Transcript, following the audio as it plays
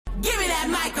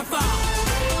microphone.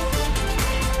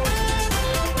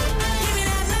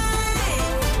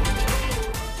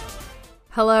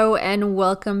 Hello and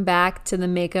welcome back to the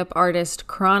Makeup Artist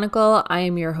Chronicle. I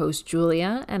am your host,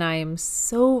 Julia, and I am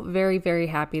so very, very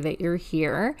happy that you're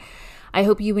here. I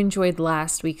hope you enjoyed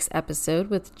last week's episode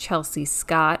with Chelsea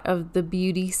Scott of The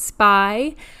Beauty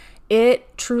Spy.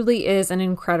 It truly is an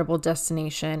incredible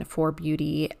destination for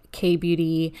beauty,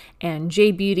 K-beauty and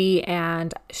J-beauty,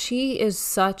 and she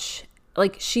is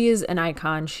she is an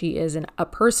icon. She is a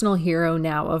personal hero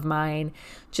now of mine.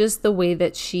 Just the way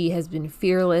that she has been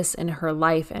fearless in her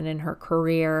life and in her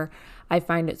career, I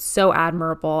find it so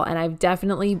admirable. And I've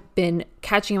definitely been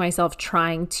catching myself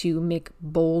trying to make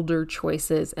bolder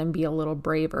choices and be a little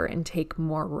braver and take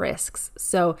more risks.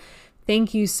 So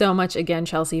thank you so much again,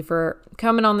 Chelsea, for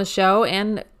coming on the show.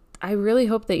 And I really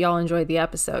hope that y'all enjoyed the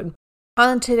episode.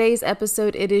 On today's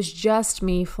episode, it is just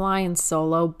me flying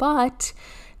solo, but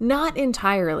not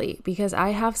entirely, because I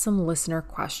have some listener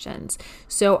questions.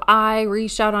 So I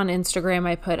reached out on Instagram.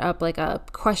 I put up like a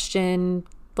question,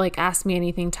 like ask me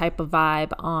anything type of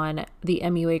vibe on the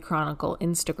MUA Chronicle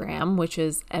Instagram, which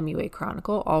is MUA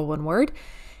Chronicle, all one word.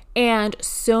 And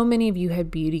so many of you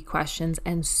had beauty questions,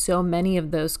 and so many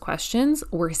of those questions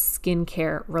were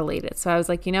skincare related. So I was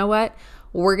like, you know what?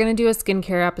 We're going to do a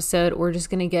skincare episode. We're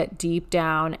just going to get deep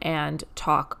down and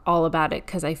talk all about it,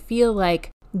 because I feel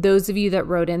like those of you that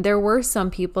wrote in, there were some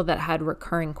people that had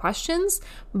recurring questions,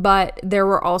 but there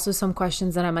were also some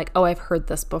questions that I'm like, oh, I've heard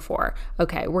this before.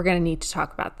 Okay, we're going to need to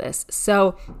talk about this.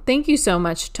 So thank you so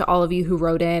much to all of you who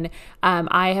wrote in.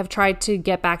 I have tried to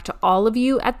get back to all of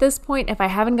you at this point. If I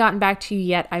haven't gotten back to you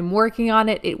yet, I'm working on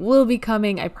it. It will be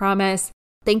coming, I promise.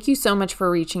 Thank you so much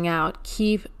for reaching out.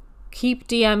 Keep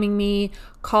DMing me,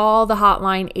 call the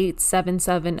hotline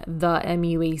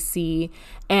 877-THE-MUAC.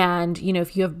 And,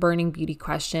 if you have burning beauty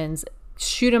questions,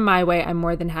 shoot them my way. I'm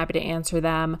more than happy to answer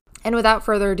them. And without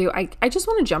further ado, I just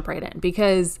want to jump right in,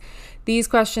 because these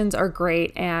questions are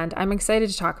great and I'm excited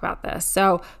to talk about this.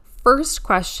 So first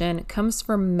question comes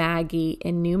from Maggie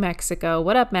in New Mexico.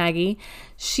 What up, Maggie?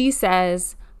 She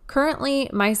says, currently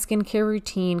my skincare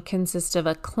routine consists of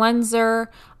a cleanser,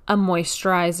 a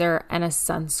moisturizer, and a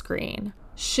sunscreen.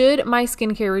 Should my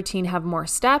skincare routine have more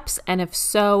steps? And if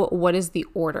so, what is the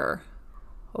order?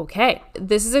 Okay,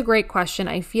 this is a great question.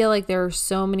 I feel like there are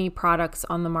so many products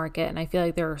on the market, and I feel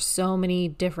like there are so many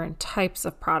different types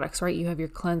of products, right? You have your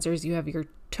cleansers, you have your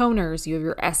toners, you have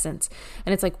your essence.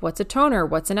 And it's like, what's a toner?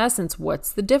 What's an essence?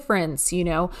 What's the difference?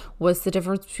 What's the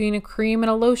difference between a cream and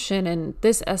a lotion and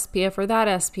this SPF or that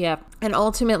SPF? And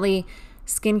ultimately,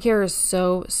 skincare is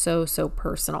so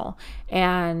personal,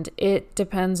 and it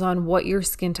depends on what your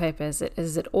skin type is.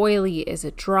 Is it oily? Is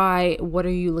it dry? What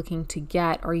are you looking to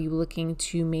get? Are you looking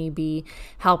to maybe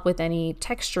help with any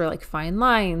texture like fine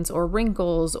lines or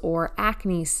wrinkles or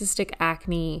acne, cystic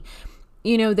acne?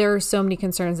 There are so many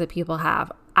concerns that people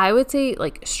have. I would say,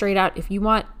 like, straight out, if you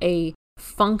want a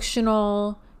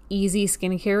functional, easy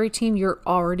skincare routine, you're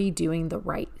already doing the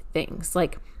right things.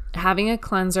 Like, having a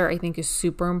cleanser, I think, is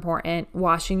super important.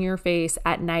 Washing your face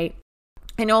at night.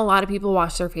 I know a lot of people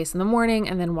wash their face in the morning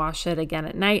and then wash it again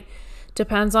at night.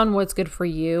 Depends on what's good for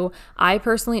you. I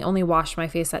personally only wash my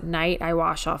face at night. I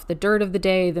wash off the dirt of the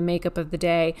day, the makeup of the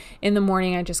day. In the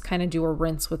morning, I just kind of do a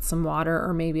rinse with some water,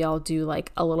 or maybe I'll do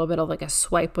like a little bit of like a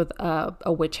swipe with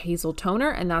a witch hazel toner,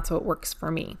 and that's what works for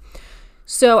me.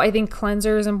 So I think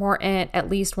cleanser is important. At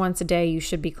least once a day, you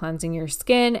should be cleansing your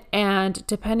skin. And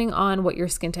depending on what your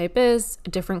skin type is,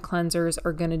 different cleansers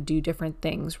are going to do different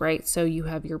things, right? So you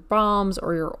have your balms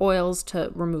or your oils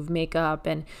to remove makeup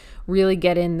and really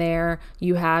get in there.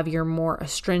 You have your more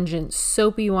astringent,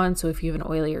 soapy one. So if you have an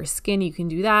oilier skin, you can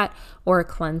do that, or a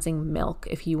cleansing milk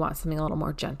if you want something a little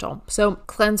more gentle. So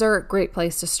cleanser, great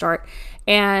place to start.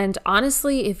 And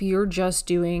honestly, if you're just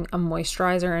doing a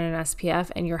moisturizer and an SPF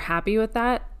and you're happy with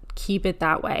that, keep it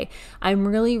that way. I'm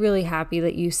really happy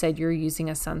that you said you're using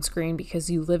a sunscreen, because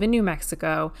you live in New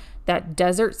Mexico. That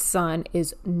desert sun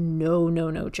is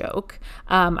no joke.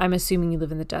 I'm assuming you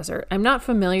live in the desert. I'm not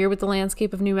familiar with the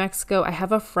landscape of New Mexico. I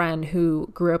have a friend who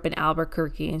grew up in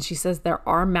Albuquerque, and she says there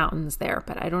are mountains there,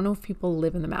 but I don't know if people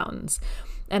live in the mountains.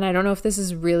 And I don't know if this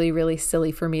is really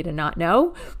silly for me to not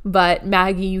know, but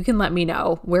Maggie, you can let me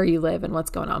know where you live and what's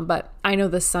going on. But I know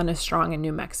the sun is strong in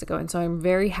New Mexico, and so I'm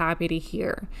very happy to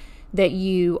hear that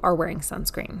you are wearing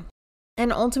sunscreen.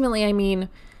 And ultimately, I mean,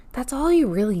 that's all you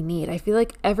really need. I feel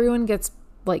like everyone gets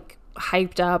like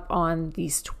hyped up on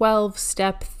these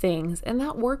 12-step things, and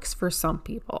that works for some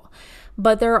people.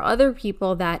 But there are other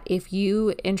people that if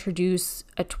you introduce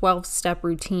a 12-step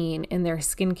routine in their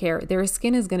skincare, their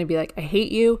skin is going to be like, I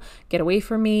hate you, get away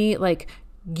from me. Like,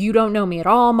 you don't know me at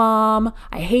all, mom,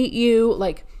 I hate you.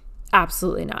 Like,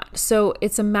 absolutely not. So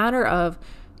it's a matter of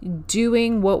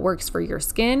doing what works for your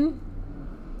skin.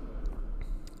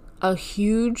 A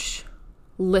huge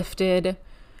lifted,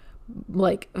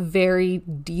 like very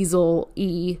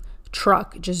diesel-y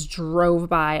truck just drove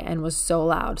by and was so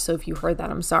loud. So if you heard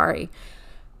that, I'm sorry.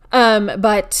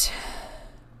 But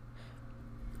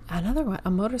another one, a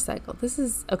motorcycle. This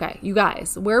is okay, you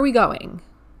guys, where are we going?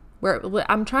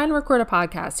 I'm trying to record a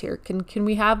podcast here. Can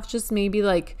we have just maybe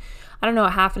like, I don't know, a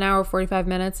half an hour, 45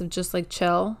 minutes of just like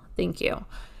chill? Thank you.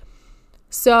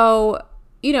 So,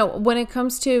 when it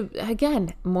comes to,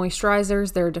 again,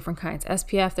 moisturizers, there are different kinds.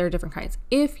 SPF, there are different kinds.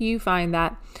 If you find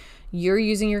that you're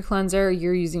using your cleanser,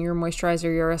 you're using your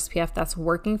moisturizer, your SPF, that's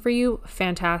working for you,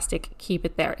 fantastic, keep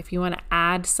it there. If you want to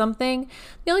add something,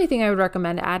 the only thing I would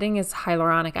recommend adding is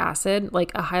hyaluronic acid.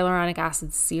 Like a hyaluronic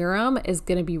acid serum is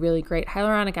going to be really great.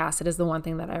 Hyaluronic acid is the one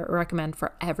thing that I recommend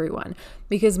for everyone,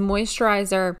 because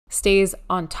moisturizer stays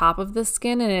on top of the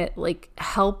skin and it like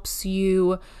helps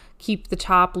you keep the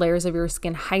top layers of your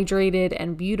skin hydrated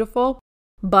and beautiful.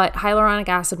 But hyaluronic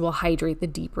acid will hydrate the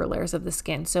deeper layers of the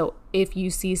skin. So if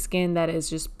you see skin that is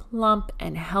just plump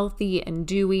and healthy and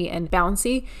dewy and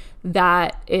bouncy,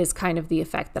 that is kind of the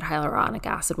effect that hyaluronic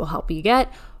acid will help you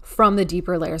get from the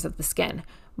deeper layers of the skin.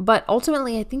 But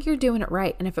ultimately, I think you're doing it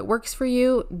right. And if it works for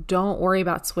you, don't worry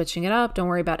about switching it up. Don't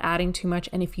worry about adding too much.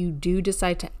 And if you do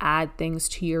decide to add things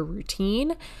to your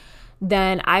routine,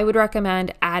 then I would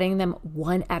recommend adding them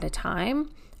one at a time.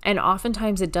 And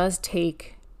oftentimes it does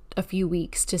take a few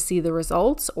weeks to see the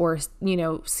results or,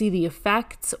 see the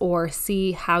effects or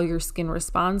see how your skin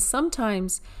responds.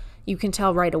 Sometimes you can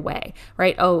tell right away,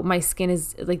 right? Oh, my skin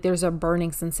is like, there's a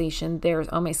burning sensation.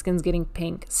 My skin's getting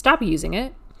pink. Stop using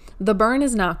it. The burn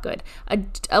is not good.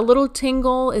 A little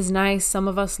tingle is nice. Some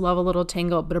of us love a little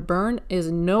tingle, but a burn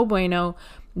is no bueno.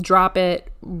 Drop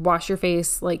it, wash your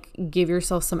face, like give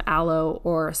yourself some aloe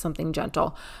or something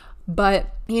gentle.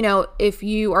 But, if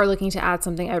you are looking to add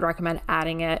something, I would recommend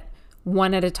adding it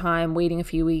one at a time, waiting a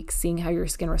few weeks, seeing how your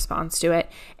skin responds to it.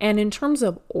 And in terms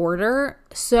of order,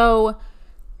 so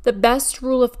the best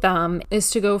rule of thumb is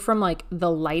to go from like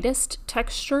the lightest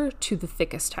texture to the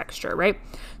thickest texture, right?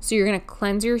 So you're going to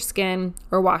cleanse your skin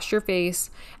or wash your face.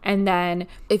 And then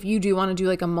if you do want to do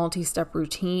like a multi-step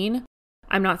routine,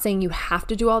 I'm not saying you have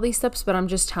to do all these steps, but I'm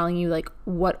just telling you like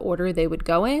what order they would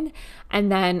go in. And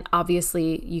then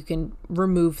obviously you can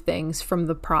remove things from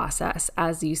the process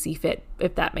as you see fit,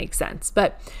 if that makes sense.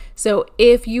 But so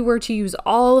if you were to use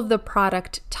all of the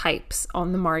product types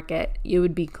on the market, it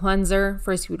would be cleanser.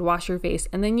 First, you would wash your face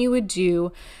and then you would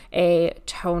do a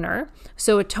toner.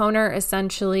 So a toner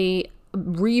essentially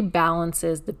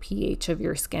rebalances the pH of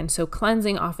your skin. So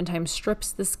cleansing oftentimes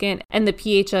strips the skin and the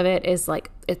pH of it is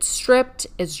like, it's stripped,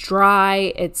 it's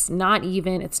dry, it's not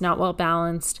even, it's not well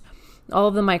balanced. All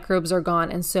of the microbes are gone.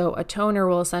 And so a toner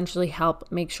will essentially help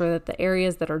make sure that the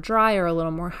areas that are dry are a little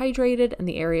more hydrated and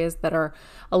the areas that are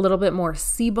a little bit more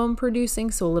sebum producing,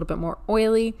 so a little bit more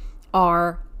oily,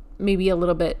 are maybe a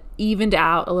little bit evened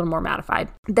out, a little more mattified.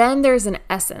 Then there's an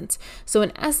essence. So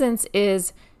an essence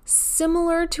is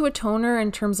similar to a toner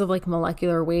in terms of like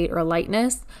molecular weight or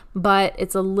lightness, but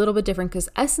it's a little bit different because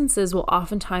essences will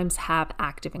oftentimes have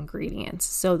active ingredients.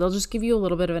 So they'll just give you a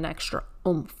little bit of an extra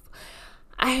oomph.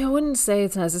 I wouldn't say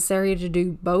it's necessary to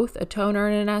do both a toner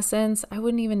and an essence. I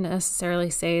wouldn't even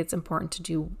necessarily say it's important to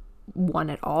do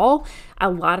one at all. A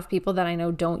lot of people that I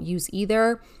know don't use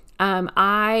either.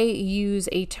 I use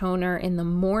a toner in the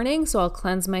morning, so I'll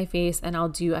cleanse my face and I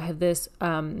have this,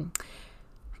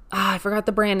 I forgot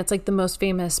the brand. It's like the most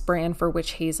famous brand for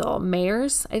witch hazel,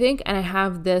 Mayors, I think. And I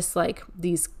have this, like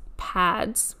these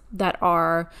pads that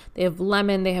they have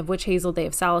lemon, they have witch hazel, they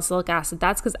have salicylic acid.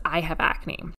 That's because I have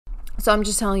acne. So I'm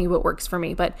just telling you what works for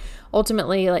me. But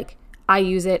ultimately, like I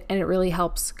use it and it really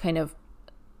helps kind of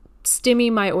stimmy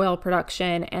my oil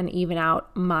production and even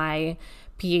out my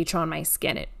pH on my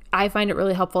skin. I find it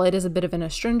really helpful. It is a bit of an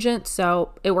astringent,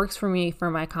 so it works for me for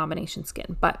my combination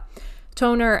skin. But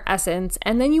toner, essence,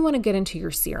 and then you want to get into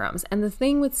your serums. And the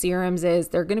thing with serums is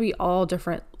they're going to be all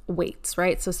different weights,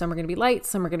 right? So some are going to be light,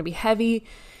 some are going to be heavy.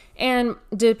 And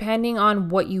depending on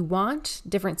what you want,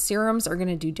 different serums are going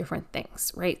to do different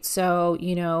things, right? So,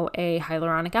 a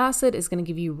hyaluronic acid is going to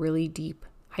give you really deep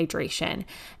hydration.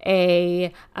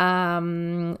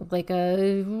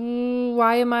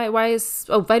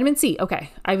 Vitamin C. Okay.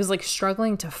 I was like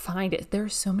struggling to find it.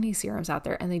 There's so many serums out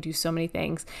there and they do so many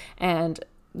things. And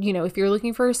if you're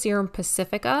looking for a serum,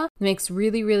 Pacifica makes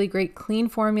really, really great clean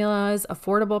formulas,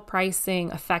 affordable pricing,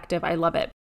 effective. I love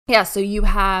it. Yeah. So you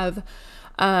have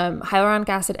hyaluronic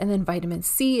acid, and then vitamin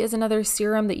C is another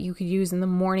serum that you could use in the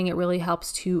morning. It really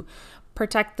helps to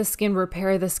protect the skin,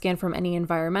 repair the skin from any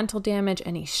environmental damage,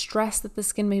 any stress that the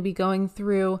skin may be going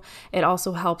through. It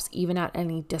also helps even out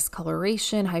any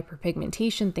discoloration,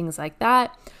 hyperpigmentation, things like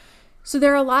that. So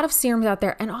there are a lot of serums out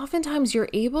there, and oftentimes you're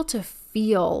able to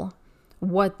feel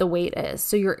what the weight is.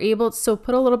 So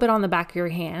put a little bit on the back of your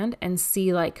hand and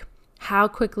see like, how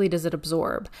quickly does it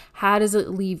absorb? How does it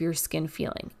leave your skin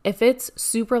feeling? If it's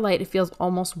super light, it feels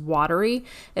almost watery.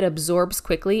 It absorbs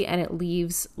quickly and it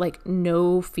leaves like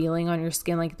no feeling on your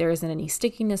skin, like there isn't any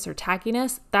stickiness or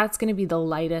tackiness. That's going to be the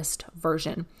lightest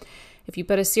version. If you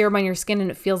put a serum on your skin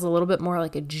and it feels a little bit more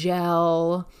like a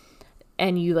gel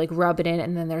and you like rub it in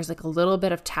and then there's like a little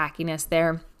bit of tackiness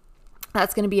there,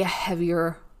 that's going to be a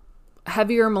heavier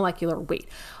molecular weight.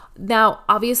 Now,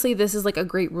 obviously, this is like a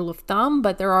great rule of thumb,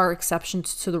 but there are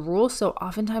exceptions to the rule. So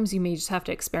oftentimes you may just have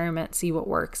to experiment, see what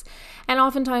works. And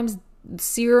oftentimes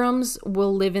serums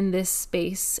will live in this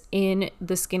space in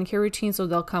the skincare routine. So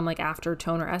they'll come like after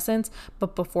toner essence,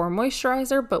 but before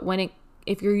moisturizer. But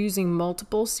if you're using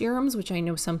multiple serums, which I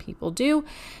know some people do,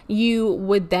 you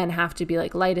would then have to be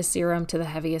like lightest serum to the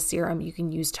heaviest serum. You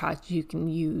can use touch, you can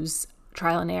use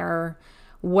trial and error,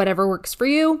 whatever works for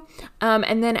you.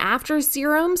 And then after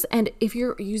serums, and if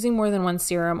you're using more than one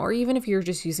serum, or even if you're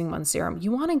just using one serum,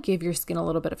 you want to give your skin a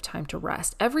little bit of time to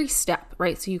rest. Every step,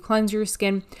 right? So you cleanse your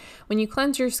skin. When you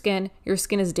cleanse your skin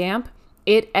is damp.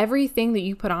 Everything that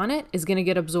you put on it is going to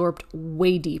get absorbed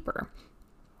way deeper.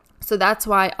 So that's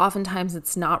why oftentimes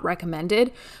it's not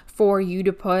recommended for you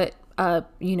to put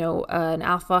an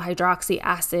alpha hydroxy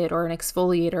acid or an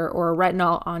exfoliator or a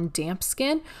retinol on damp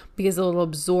skin, because it'll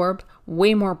absorb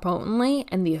way more potently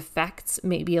and the effects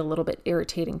may be a little bit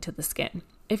irritating to the skin.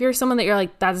 If you're someone that you're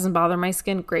like, that doesn't bother my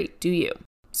skin, great, do you.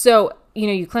 So,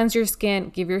 you cleanse your skin,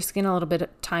 give your skin a little bit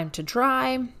of time to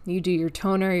dry. You do your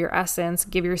toner, your essence,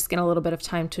 give your skin a little bit of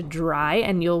time to dry,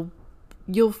 and you'll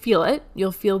feel it.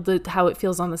 You'll feel how it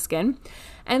feels on the skin.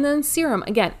 And then serum,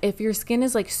 again, if your skin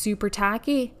is like super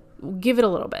tacky, give it a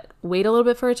little bit. Wait a little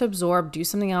bit for it to absorb. Do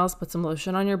something else. Put some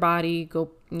lotion on your body. Go,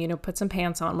 put some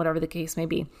pants on, whatever the case may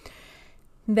be.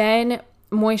 Then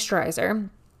moisturizer.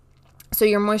 So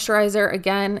your moisturizer,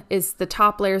 again, is the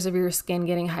top layers of your skin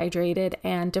getting hydrated,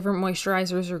 and different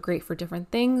moisturizers are great for different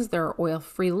things. There are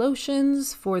oil-free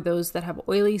lotions for those that have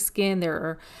oily skin. There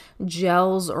are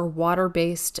gels or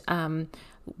water-based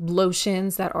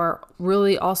lotions that are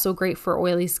really also great for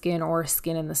oily skin or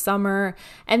skin in the summer.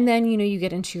 And then, you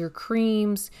get into your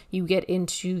creams, you get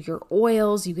into your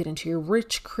oils, you get into your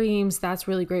rich creams. That's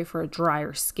really great for a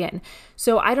drier skin.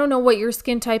 So I don't know what your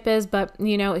skin type is, but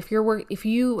if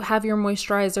you have your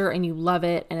moisturizer and you love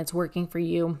it and it's working for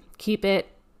you, keep it,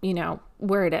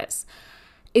 where it is.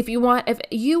 If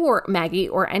you or Maggie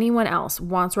or anyone else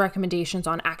wants recommendations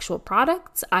on actual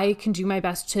products, I can do my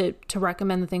best to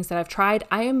recommend the things that I've tried.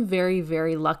 I am very,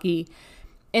 very lucky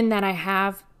in that I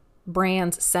have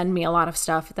brands send me a lot of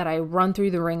stuff that I run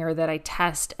through the ringer, that I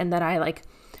test, and that I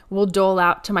will dole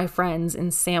out to my friends in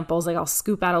samples. Like I'll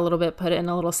scoop out a little bit, put it in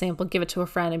a little sample, give it to a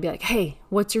friend and be like, hey,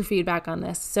 what's your feedback on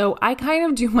this? So I kind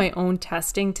of do my own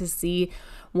testing to see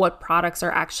what products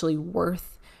are actually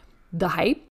worth the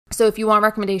hype. So if you want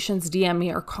recommendations, DM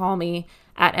me or call me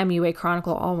at MUA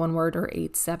Chronicle, all one word, or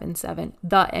 877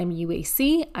 the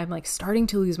MUAC. I'm starting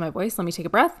to lose my voice. Let me take a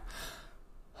breath.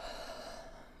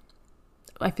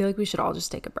 I feel like we should all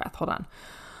just take a breath. Hold on.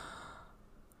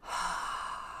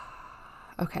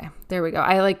 Okay, there we go.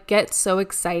 I get so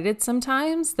excited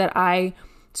sometimes that I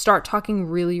start talking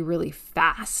really, really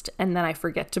fast and then I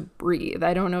forget to breathe.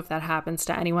 I don't know if that happens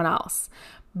to anyone else,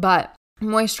 but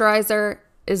moisturizer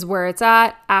is where it's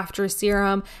at after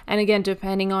serum. And again,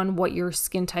 depending on what your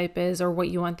skin type is or what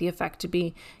you want the effect to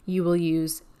be, you will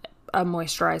use a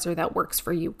moisturizer that works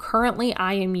for you. Currently,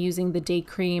 I am using the day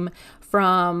cream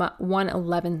from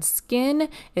 111 Skin.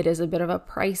 It is a bit of a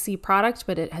pricey product,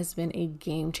 but it has been a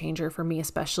game changer for me,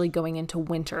 especially going into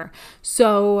winter.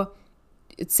 So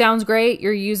it sounds great.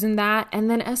 You're using that. And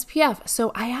then SPF.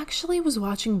 So I actually was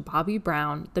watching Bobbi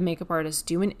Brown, the makeup artist,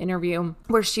 do an interview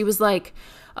where she was like,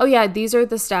 oh yeah, these are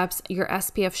the steps. Your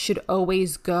SPF should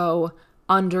always go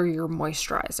under your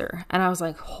moisturizer. And I was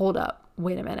like, hold up,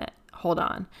 wait a minute, hold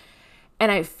on.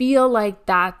 And I feel like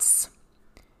that's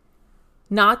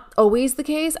not always the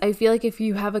case. I feel like if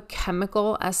you have a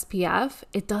chemical SPF,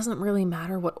 it doesn't really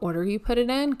matter what order you put it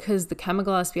in because the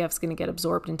chemical SPF is going to get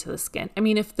absorbed into the skin. I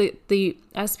mean, if the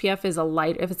SPF is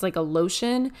if it's like a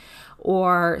lotion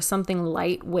or something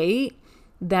lightweight,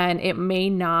 then it may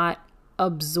not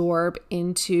absorb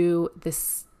into the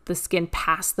skin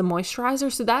past the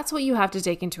moisturizer. So that's what you have to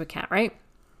take into account, right?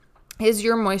 is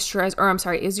your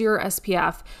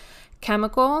SPF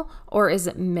chemical or is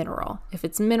it mineral? If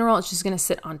it's mineral, it's just going to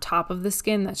sit on top of the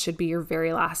skin. That should be your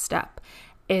very last step.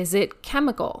 Is it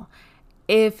chemical?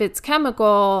 If it's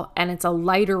chemical and it's a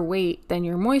lighter weight than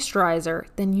your moisturizer,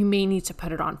 then you may need to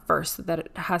put it on first so that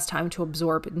it has time to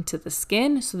absorb into the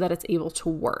skin so that it's able to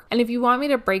work. And if you want me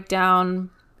to break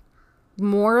down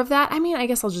more of that, I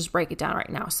guess I'll just break it down right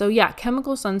now. So yeah,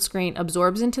 chemical sunscreen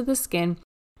absorbs into the skin.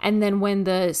 And then when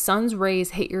the sun's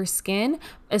rays hit your skin,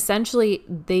 essentially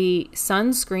the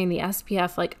sunscreen, the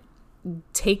SPF,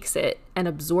 takes it and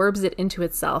absorbs it into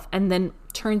itself and then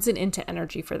turns it into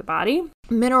energy for the body.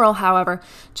 Mineral, however,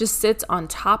 just sits on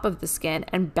top of the skin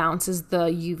and bounces the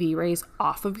UV rays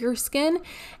off of your skin.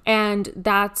 And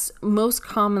that's most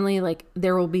commonly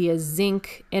there will be a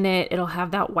zinc in it. It'll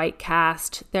have that white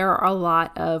cast. There are a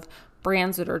lot of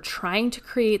brands that are trying to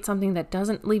create something that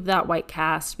doesn't leave that white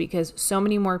cast because so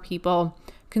many more people,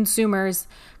 consumers,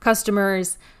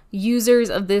 customers, users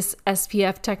of this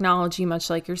SPF technology, much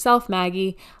like yourself,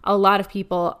 Maggie, a lot of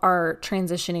people are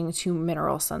transitioning to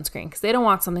mineral sunscreen because they don't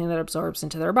want something that absorbs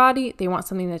into their body. They want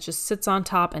something that just sits on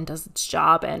top and does its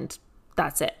job, and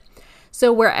that's it.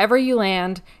 So wherever you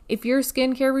land, if your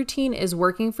skincare routine is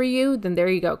working for you, then there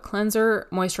you go. Cleanser,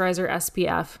 moisturizer,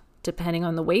 SPF, depending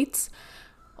on the weights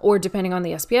or depending on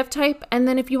the SPF type. And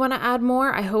then if you want to add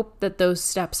more, I hope that those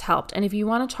steps helped. And if you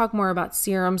want to talk more about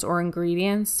serums or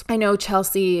ingredients, I know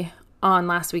Chelsea on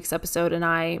last week's episode and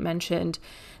I mentioned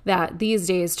that these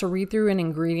days to read through an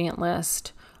ingredient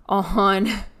list on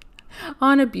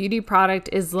a beauty product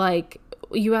is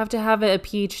you have to have a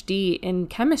PhD in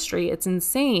chemistry. It's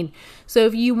insane. So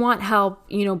if you want help,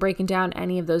 breaking down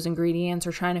any of those ingredients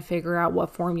or trying to figure out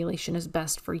what formulation is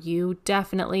best for you,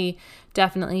 definitely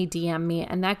DM me.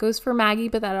 And that goes for Maggie,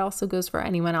 but that also goes for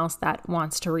anyone else that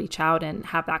wants to reach out and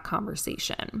have that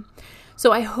conversation.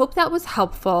 So I hope that was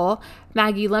helpful.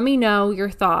 Maggie, let me know your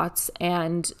thoughts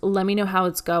and let me know how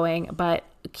it's going, but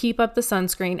keep up the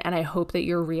sunscreen and I hope that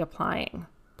you're reapplying.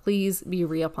 Please be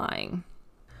reapplying.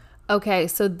 Okay,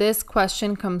 so this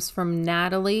question comes from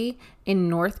Natalie in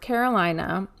North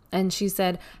Carolina, and she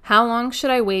said, how long should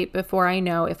I wait before I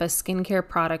know if a skincare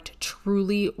product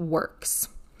truly works?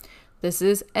 This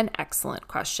is an excellent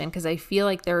question because I feel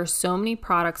like there are so many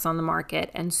products on the market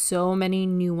and so many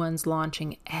new ones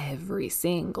launching every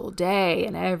single day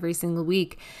and every single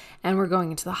week, and we're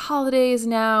going into the holidays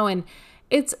now, and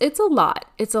it's a lot.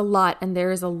 It's a lot. And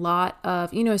there is a lot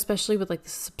of, especially with the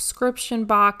subscription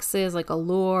boxes like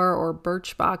Allure or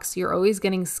Birchbox, you're always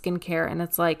getting skincare. And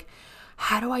it's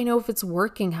how do I know if it's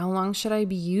working? How long should I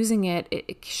be using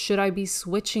it? Should I be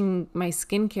switching my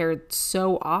skincare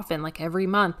so often, every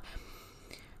month?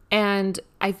 And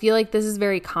I feel like this is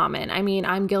very common.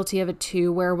 I'm guilty of it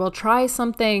too, where we'll try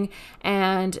something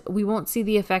and we won't see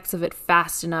the effects of it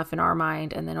fast enough in our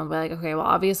mind. And then I'll be like, okay, well,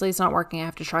 obviously it's not working. I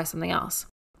have to try something else.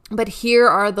 But here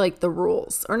are the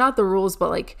rules, or not the rules,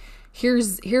 but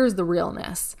here's the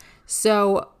realness.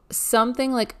 So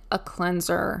something like a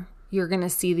cleanser, you're going to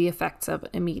see the effects of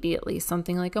immediately.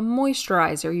 Something like a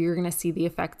moisturizer, you're going to see the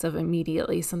effects of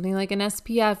immediately. Something like an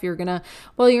SPF,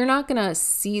 you're not going to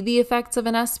see the effects of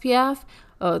an SPF.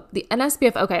 An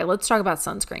SPF, okay, let's talk about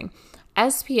sunscreen.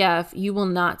 SPF, you will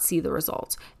not see the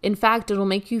results. In fact, it'll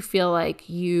make you feel like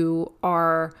you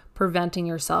are preventing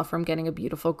yourself from getting a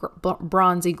beautiful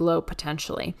bronzy glow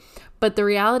potentially. But the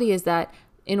reality is that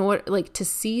in order to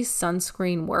see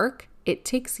sunscreen work, it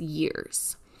takes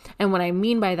years. And what I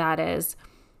mean by that is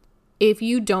if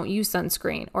you don't use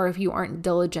sunscreen or if you aren't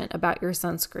diligent about your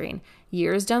sunscreen,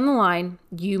 years down the line,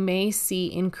 you may see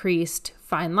increased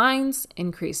fine lines,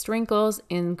 increased wrinkles,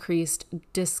 increased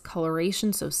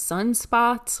discoloration, so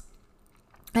sunspots,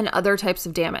 and other types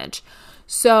of damage.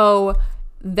 So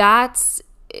that's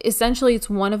essentially, it's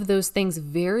one of those things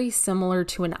very similar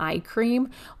to an eye cream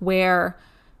where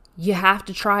you have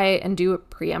to try it and do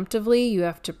it preemptively. You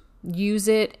have to use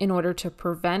it in order to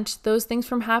prevent those things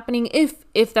from happening.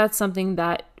 If that's something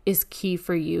that is key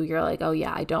for you, you're like, oh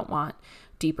yeah, I don't want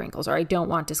deep wrinkles or I don't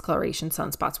want discoloration,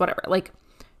 sunspots, whatever.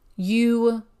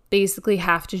 You basically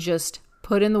have to just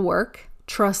put in the work,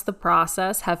 trust the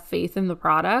process, have faith in the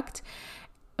product,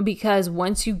 because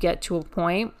once you get to a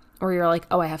point where you're like,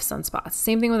 oh, I have sunspots.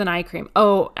 Same thing with an eye cream.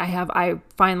 Oh, I have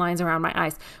fine lines around my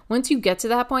eyes. Once you get to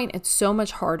that point, it's so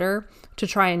much harder to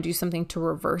try and do something to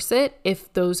reverse it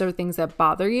if those are things that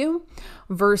bother you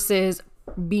versus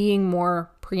being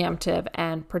more preemptive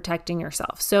and protecting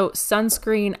yourself. So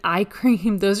sunscreen, eye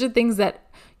cream, those are things that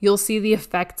you'll see the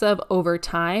effects of over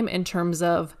time in terms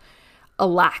of a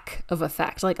lack of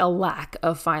effect, a lack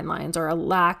of fine lines or a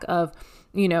lack of,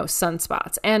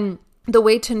 sunspots. And the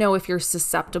way to know if you're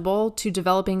susceptible to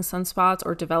developing sunspots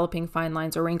or developing fine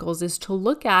lines or wrinkles is to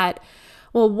look at,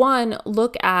 well, one,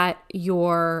 look at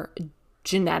your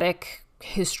genetic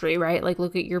history, right? Like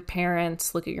look at your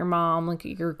parents, look at your mom, look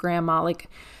at your grandma,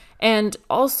 and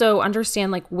also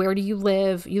understand like where do you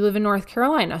live? You live in North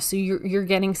Carolina, so you're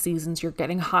getting seasons. You're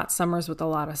getting hot summers with a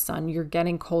lot of sun. You're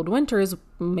getting cold winters,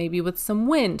 maybe with some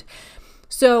wind.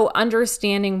 So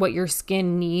understanding what your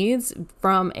skin needs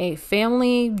from a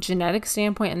family genetic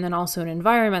standpoint and then also an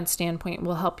environment standpoint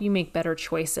will help you make better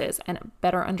choices and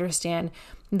better understand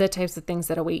the types of things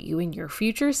that await you in your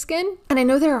future skin. And I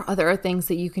know there are other things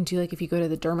that you can do, like if you go to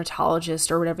the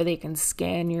dermatologist or whatever, they can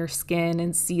scan your skin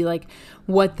and see like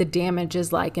what the damage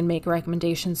is like and make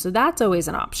recommendations. So that's always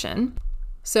an option.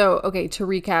 So, okay, to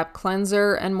recap,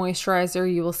 cleanser and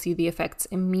moisturizer, you will see the effects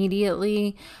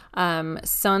immediately.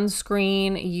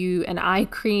 Sunscreen, and eye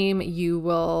cream, you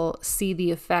will see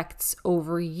the effects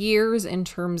over years in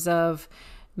terms of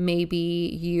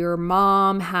maybe your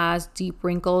mom has deep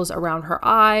wrinkles around her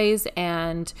eyes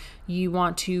and you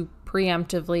want to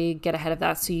preemptively get ahead of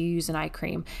that, so you use an eye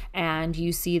cream and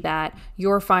you see that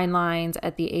your fine lines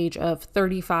at the age of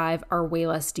 35 are way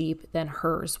less deep than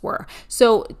hers were.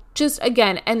 So just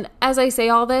again, and as I say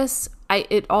all this,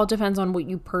 it all depends on what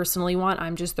you personally want.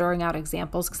 I'm just throwing out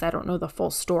examples because I don't know the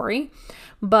full story.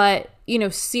 But,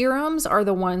 serums are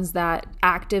the ones that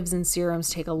actives and serums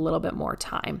take a little bit more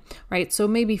time, right? So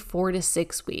maybe 4 to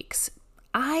 6 weeks.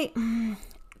 That's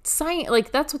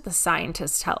what the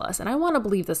scientists tell us, and I want to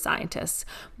believe the scientists.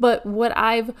 But what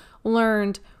I've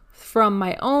learned from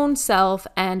my own self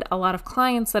and a lot of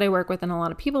clients that I work with and a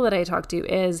lot of people that I talk to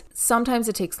is sometimes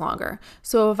it takes longer.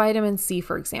 So vitamin C,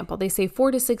 for example, they say 4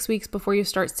 to 6 weeks before you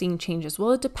start seeing changes.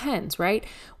 Well, it depends, right?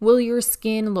 Will your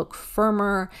skin look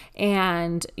firmer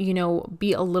and,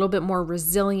 be a little bit more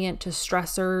resilient to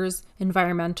stressors,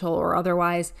 environmental or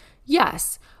otherwise?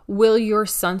 Yes. Will your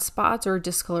sunspots or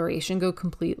discoloration go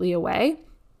completely away?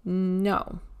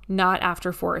 No. Not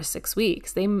after 4 or 6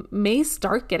 weeks. They may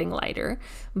start getting lighter,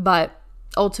 but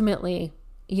ultimately,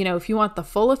 if you want the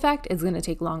full effect, it's going to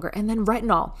take longer. And then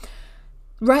retinol,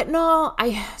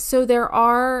 so there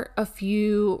are a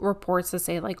few reports that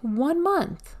say like 1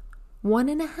 month,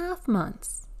 1.5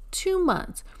 months, 2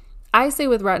 months. I say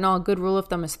with retinol, a good rule of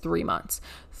thumb is 3 months.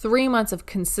 3 months of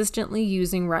consistently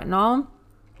using retinol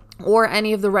or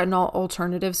any of the retinol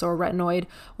alternatives, so a retinoid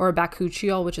or a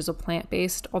bakuchiol, which is a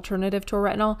plant-based alternative to a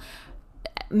retinol,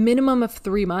 minimum of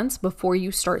 3 months before you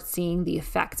start seeing the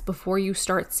effects, before you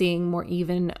start seeing more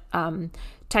even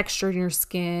texture in your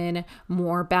skin,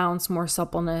 more bounce, more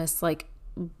suppleness, like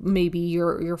maybe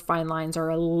your fine lines are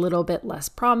a little bit less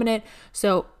prominent.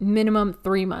 So minimum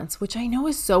 3 months, which I know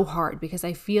is so hard because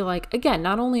I feel like, again,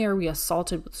 not only are we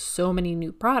assaulted with so many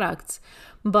new products,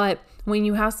 but when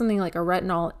you have something like a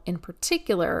retinol in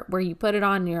particular, where you put it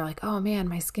on and you're like, oh man,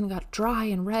 my skin got dry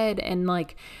and red, and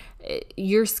like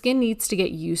your skin needs to get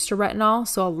used to retinol.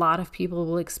 So a lot of people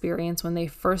will experience when they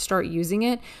first start using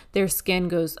it, their skin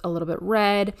goes a little bit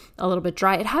red, a little bit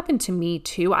dry. It happened to me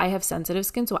too. I have sensitive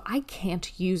skin, so I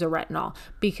can't use a retinol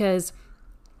because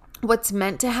what's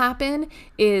meant to happen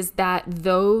is that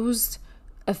those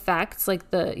effects, like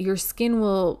your skin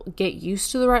will get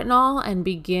used to the retinol and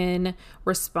begin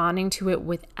responding to it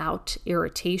without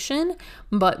irritation.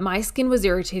 But my skin was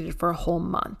irritated for a whole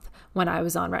month when I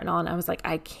was on retinol, and I was like,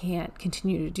 I can't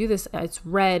continue to do this. It's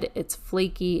red, it's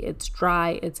flaky, it's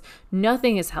dry,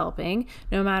 nothing is helping.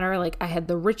 No matter, like, I had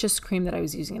the richest cream that I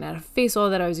was using and I had a face oil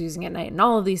that I was using at night and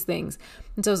all of these things.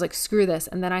 And so I was like, screw this.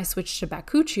 And then I switched to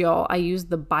bakuchiol. I used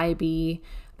the ByBee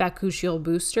bakuchiol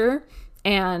booster.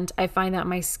 And I find that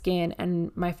my skin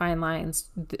and my fine lines,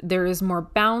 there is more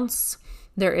bounce.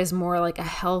 There is more like a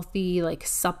healthy, like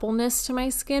suppleness to my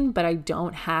skin, but I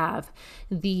don't have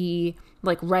the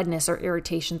like redness or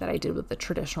irritation that I did with the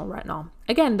traditional retinol.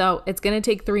 Again, though, it's going to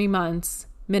take 3 months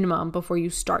minimum before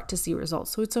you start to see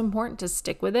results. So it's important to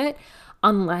stick with it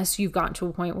unless you've gotten to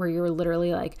a point where you're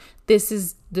literally like, this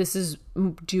is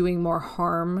doing more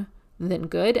harm than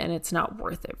good, and it's not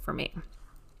worth it for me.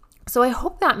 So I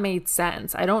hope that made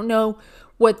sense. I don't know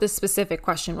what the specific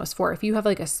question was for. If you have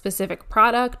like a specific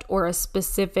product or a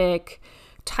specific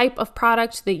type of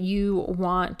product that you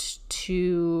want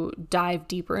to dive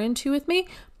deeper into with me,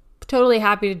 totally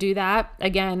happy to do that.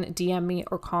 Again, DM me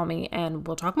or call me and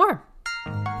we'll talk more.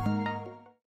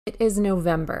 It is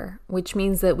November, which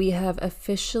means that we have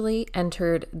officially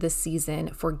entered the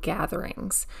season for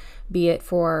gatherings, be it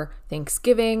for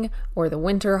Thanksgiving or the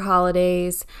winter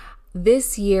holidays.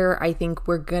 This year, I think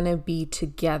we're going to be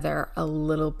together a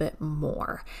little bit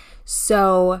more.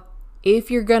 So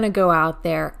if you're going to go out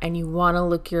there and you want to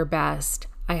look your best,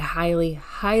 I highly,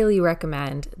 highly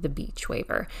recommend the Beach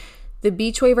Waver. The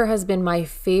Beach Waver has been my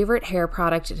favorite hair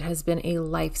product. It has been a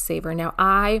lifesaver. Now,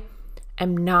 I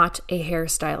am not a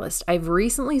hairstylist. I've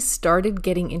recently started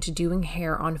getting into doing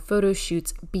hair on photo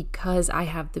shoots because I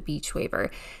have the Beach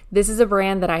Waver. This is a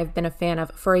brand that I've been a fan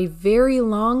of for a very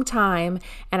long time,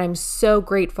 and I'm so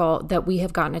grateful that we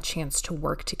have gotten a chance to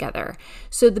work together.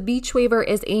 So the Beach Waver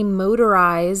is a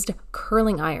motorized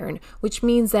curling iron, which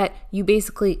means that you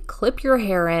basically clip your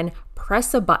hair in,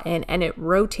 press a button, and it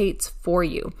rotates for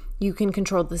you. You can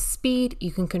control the speed,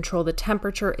 you can control the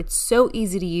temperature. It's so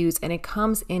easy to use, and it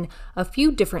comes in a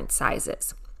few different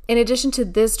sizes. In addition to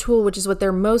this tool, which is what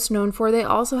they're most known for, they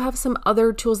also have some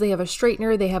other tools. They have a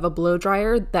straightener, they have a blow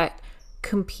dryer that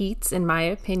competes, in my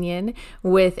opinion,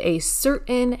 with a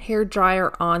certain hair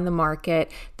dryer on the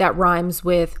market that rhymes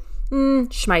with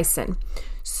Schmeisen.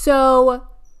 So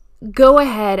go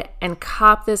ahead and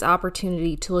cop this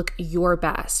opportunity to look your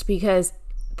best, because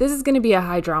this is going to be a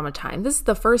high drama time. This is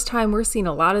the first time we're seeing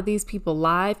a lot of these people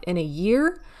live in a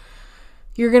year.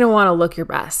 You're going to want to look your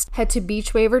best. Head to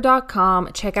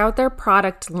beachwaver.com, check out their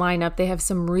product lineup. They have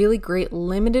some really great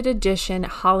limited edition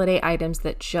holiday items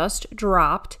that just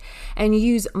dropped, and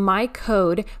use my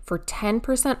code for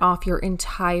 10% off your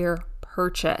entire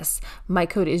purchase. My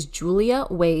code is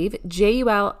JuliaWave,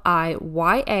 JuliyaWave.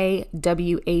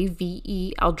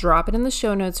 I'll drop it in the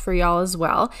show notes for y'all as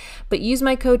well. But use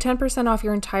my code 10% off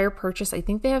your entire purchase. I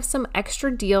think they have some extra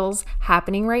deals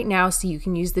happening right now, so you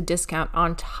can use the discount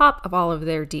on top of all of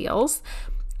their deals.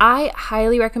 I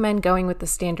highly recommend going with the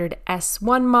standard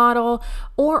S1 model,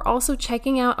 or also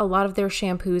checking out a lot of their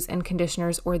shampoos and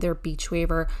conditioners or their Beach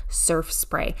Waver surf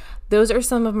spray. Those are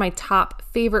some of my top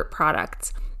favorite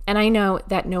products. And I know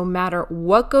that no matter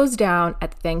what goes down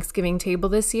at the Thanksgiving table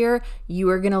this year, you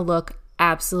are going to look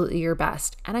absolutely your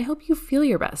best. And I hope you feel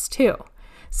your best too.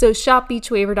 So shop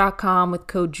beachwaver.com with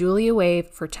code JuliaWave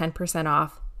for 10%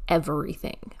 off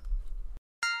everything.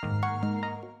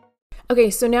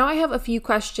 Okay, so now I have a few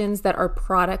questions that are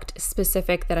product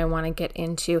specific that I want to get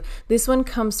into. This one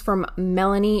comes from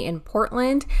Melanie in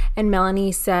Portland, and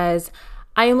Melanie says,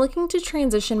 I am looking to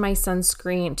transition my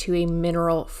sunscreen to a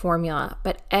mineral formula,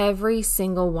 but every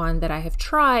single one that I have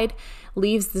tried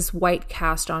leaves this white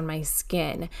cast on my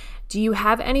skin. Do you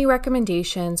have any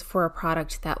recommendations for a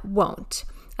product that won't?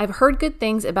 I've heard good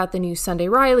things about the new Sunday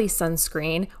Riley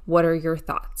sunscreen. What are your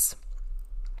thoughts?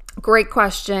 Great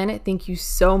question. Thank you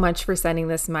so much for sending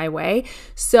this my way.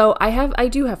 So I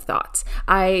do have thoughts.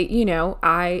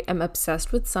 I am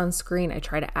obsessed with sunscreen. I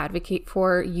try to advocate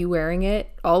for you wearing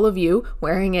it, all of you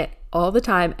wearing it all the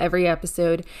time, every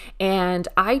episode. And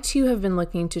I too have been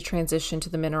looking to transition to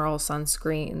the mineral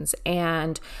sunscreens.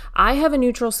 And I have a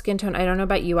neutral skin tone. I don't know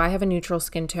about you. I have a neutral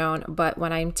skin tone, but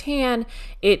when I'm tan,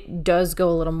 it does go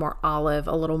a little more olive,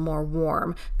 a little more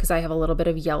warm, because I have a little bit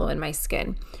of yellow in my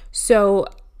skin. So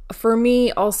for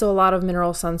me, also a lot of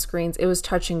mineral sunscreens, it was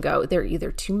touch and go. They're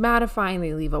either too mattifying,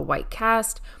 they leave a white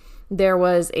cast. There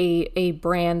was a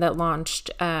brand that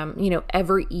launched,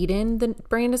 Ever Eden, the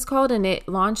brand is called, and it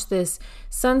launched this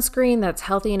sunscreen that's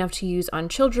healthy enough to use on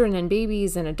children and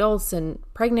babies and adults and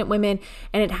pregnant women.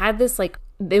 And it had this,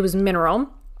 it was mineral.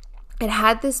 It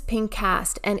had this pink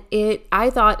cast, and I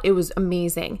thought it was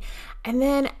amazing. And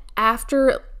then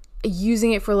after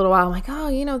using it for a little while, I'm like,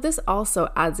 this also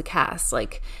adds a cast.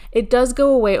 It does go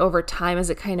away over time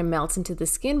as it kind of melts into the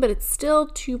skin, but it's still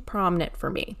too prominent for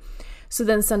me. So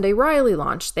then Sunday Riley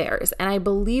launched theirs, and I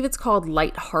believe it's called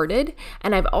Lighthearted,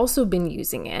 and I've also been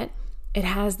using it. It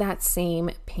has that same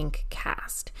pink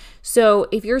cast. So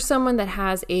if you're someone that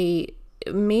has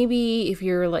maybe if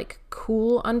you're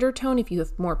cool undertone, if you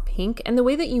have more pink, and the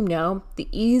way that the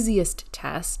easiest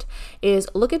test is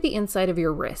look at the inside of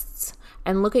your wrists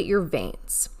and look at your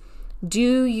veins.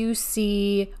 Do you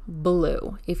see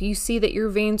blue? If you see that your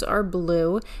veins are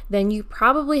blue, then you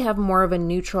probably have more of a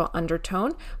neutral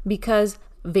undertone, because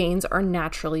veins are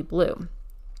naturally blue.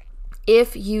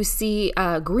 If you see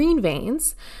green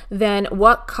veins, then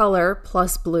what color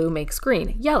plus blue makes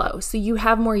green? Yellow. So you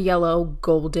have more yellow,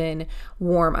 golden,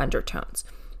 warm undertones.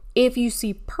 If you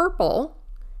see purple,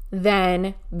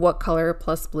 then what color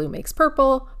plus blue makes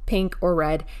purple? Pink or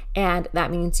red. And that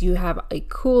means you have a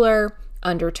cooler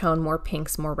undertone, more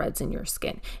pinks, more reds in your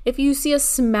skin. If you see a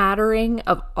smattering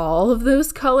of all of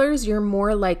those colors, you're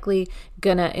more likely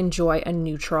gonna enjoy a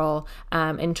neutral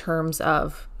in terms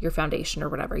of your foundation or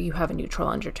whatever. You have a neutral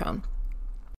undertone.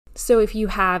 So if you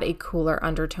have a cooler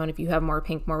undertone, if you have more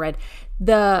pink, more red,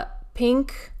 the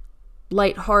pink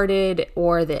Lighthearted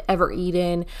or the Ever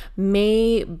Eden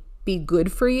may be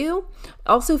good for you.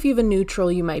 Also, if you have a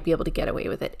neutral, you might be able to get away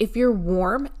with it. If you're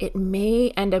warm, it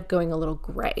may end up going a little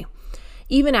gray,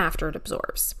 even after it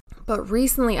absorbs. But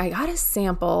recently I got a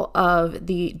sample of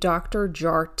the Dr.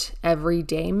 Jart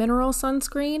Everyday Mineral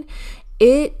Sunscreen.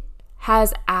 It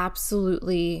has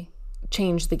absolutely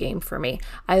changed the game for me.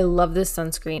 I love this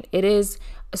sunscreen.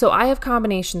 So I have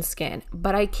combination skin,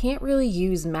 but I can't really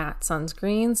use matte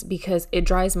sunscreens because it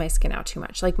dries my skin out too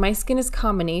much. Like my skin is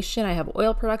combination. I have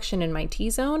oil production in my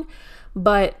T-zone,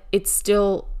 but it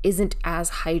still isn't as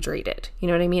hydrated. You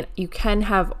know what I mean? You can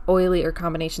have oily or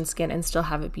combination skin and still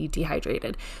have it be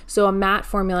dehydrated. So a matte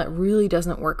formula really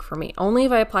doesn't work for me. Only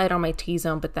if I apply it on my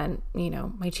T-zone, but then,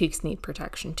 my cheeks need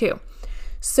protection too.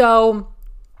 So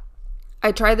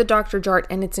I tried the Dr. Jart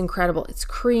and it's incredible. It's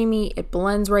creamy. It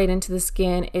blends right into the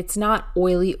skin. It's not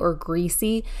oily or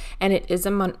greasy, and it is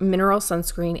a mineral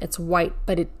sunscreen. It's white,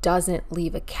 but it doesn't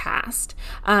leave a cast.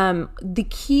 The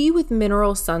key with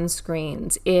mineral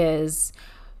sunscreens is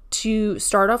to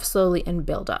start off slowly and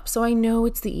build up. So I know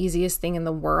it's the easiest thing in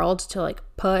the world to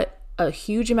put a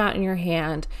huge amount in your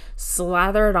hand,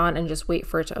 slather it on, and just wait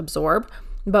for it to absorb.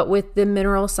 But with the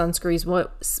mineral sunscreens,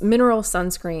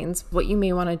 what you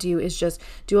may want to do is just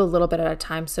do a little bit at a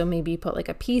time. So maybe put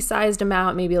a pea-sized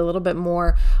amount, maybe a little bit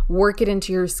more, work it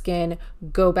into your skin,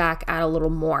 go back, add a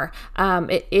little more.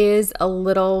 It is a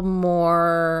little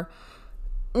more,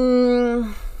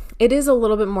 it is a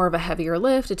little bit more of a heavier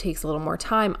lift. It takes a little more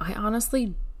time. I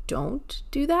honestly don't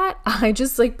do that. I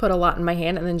just put a lot in my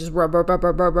hand and then just rub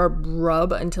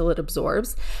until it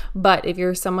absorbs. But if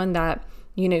you're someone that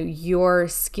your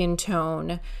skin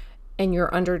tone and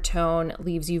your undertone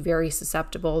leaves you very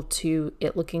susceptible to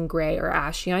it looking gray or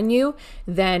ashy on you,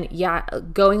 then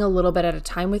going a little bit at a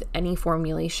time with any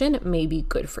formulation may be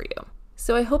good for you.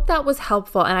 So I hope that was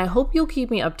helpful, and I hope you'll keep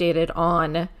me updated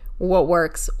on what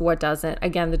works, what doesn't.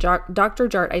 Again, the Dr.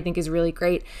 Jart I think is really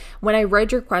great. When I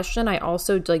read your question, I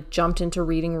also jumped into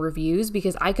reading reviews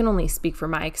because I can only speak from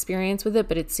my experience with it,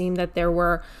 but it seemed that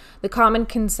the common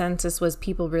consensus was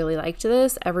people really liked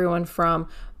this. Everyone from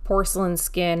porcelain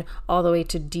skin all the way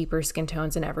to deeper skin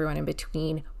tones and everyone in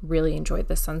between really enjoyed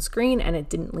the sunscreen, and it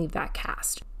didn't leave that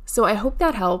cast. So I hope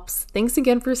that helps. Thanks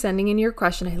again for sending in your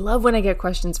question. I love when I get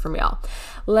questions from y'all.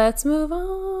 Let's move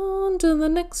on to the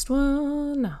next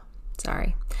one.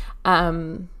 Sorry.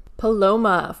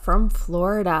 Paloma from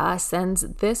Florida sends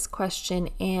this question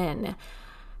in.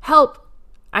 Help.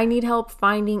 I need help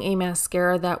finding a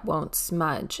mascara that won't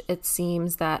smudge. It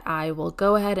seems that I will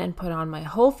go ahead and put on my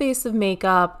whole face of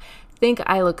makeup, think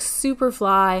I look super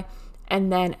fly,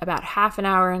 and then about half an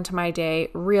hour into my day,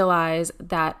 realize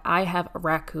that I have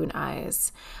raccoon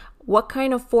eyes. What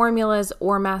kind of formulas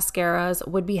or mascaras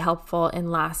would be helpful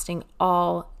in lasting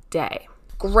all day?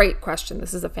 Great question.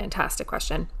 This is a fantastic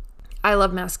question. I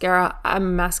love mascara. I'm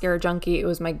a mascara junkie. It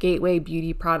was my gateway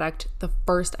beauty product, the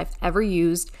first I've ever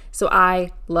used. So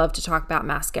I love to talk about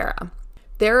mascara.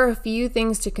 There are a few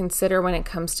things to consider when it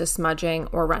comes to smudging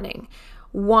or running.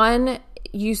 One,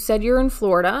 you said you're in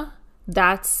Florida.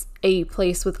 That's a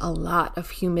place with a lot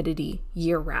of humidity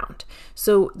year round.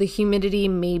 So the humidity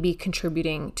may be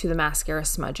contributing to the mascara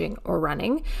smudging or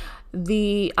running.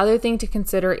 The other thing to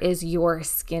consider is your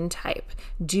skin type.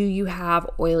 Do you have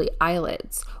oily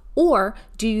eyelids? Or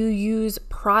do you use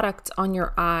products on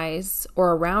your eyes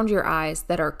or around your eyes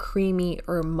that are creamy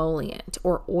or emollient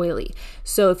or oily?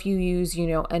 So if you use,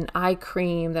 an eye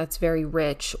cream that's very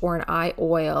rich, or an eye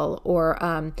oil, or,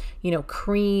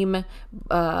 cream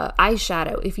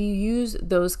eyeshadow, if you use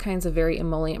those kinds of very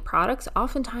emollient products,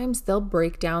 oftentimes they'll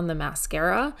break down the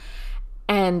mascara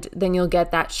and then you'll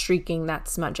get that streaking, that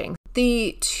smudging.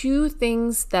 The two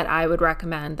things that I would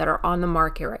recommend that are on the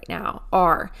market right now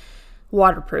are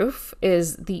waterproof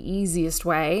is the easiest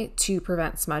way to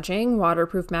prevent smudging.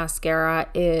 Waterproof mascara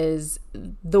is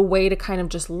the way to kind of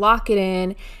just lock it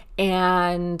in.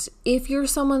 And if you're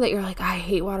someone that you're I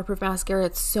hate waterproof mascara,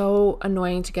 it's so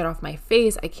annoying to get off my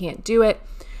face, I can't do it.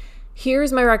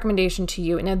 Here's my recommendation to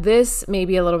you. Now, this may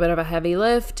be a little bit of a heavy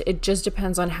lift. It just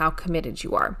depends on how committed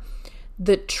you are.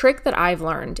 The trick that I've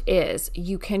learned is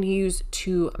you can use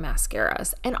two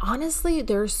mascaras. And honestly,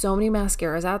 there's so many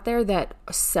mascaras out there that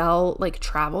sell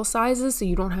travel sizes, so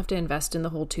you don't have to invest in the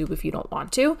whole tube if you don't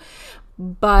want to.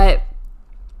 But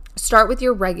start with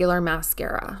your regular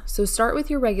mascara. So start with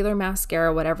your regular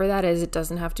mascara, whatever that is. It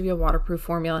doesn't have to be a waterproof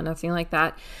formula, nothing like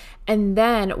that. And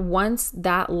then once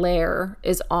that layer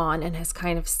is on and has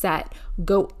kind of set,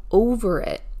 go over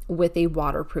it with a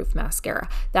waterproof mascara.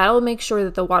 That'll make sure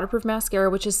that the waterproof mascara,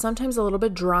 which is sometimes a little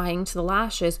bit drying to the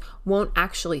lashes, won't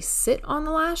actually sit on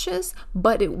the lashes,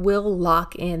 but it will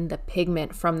lock in the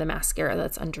pigment from the mascara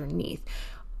that's underneath.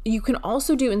 You can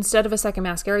also do, instead of a second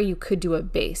mascara, you could do a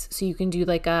base. So you can do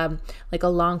like a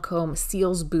Lancome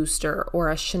Cils Booster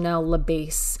or a Chanel La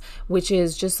Base, which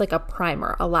is just like a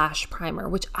primer, a lash primer,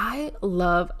 which I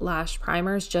love lash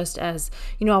primers just as,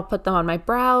 I'll put them on my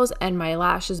brows and my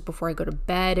lashes before I go to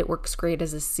bed. It works great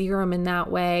as a serum in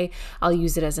that way. I'll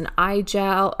use it as an eye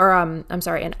gel or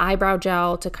an eyebrow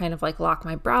gel to kind of like lock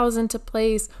my brows into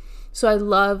place. So I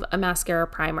love a mascara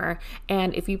primer.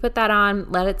 And if you put that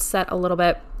on, let it set a little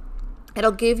bit,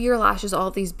 it'll give your lashes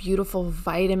all these beautiful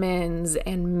vitamins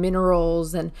and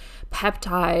minerals and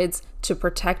peptides to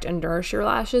protect and nourish your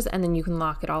lashes, and then you can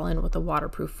lock it all in with a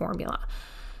waterproof formula.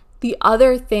 The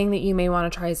other thing that you may want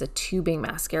to try is a tubing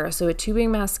mascara. So a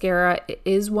tubing mascara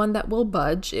is one that will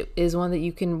budge. It is one that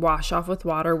you can wash off with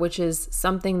water, which is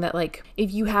something that, like,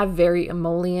 if you have very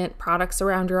emollient products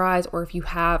around your eyes or if you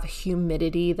have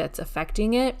humidity that's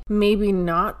affecting it, maybe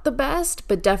not the best,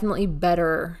 but definitely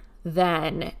better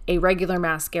than a regular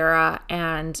mascara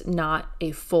and not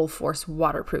a full force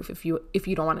waterproof if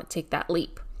you don't want to take that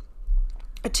leap.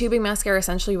 A tubing mascara,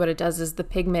 essentially what it does is the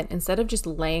pigment, instead of just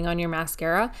laying on your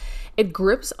mascara, it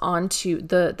grips onto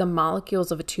the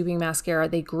molecules of a tubing mascara.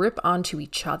 They grip onto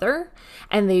each other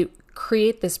and they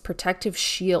create this protective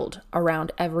shield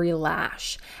around every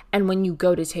lash. And when you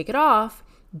go to take it off,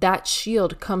 that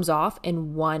shield comes off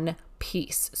in one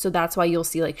piece. So that's why you'll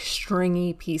see like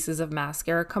stringy pieces of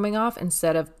mascara coming off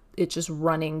instead of it just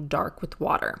running dark with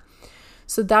water.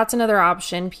 So that's another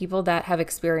option. People that have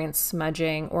experienced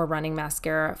smudging or running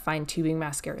mascara find tubing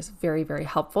mascara is very, very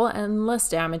helpful and less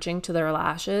damaging to their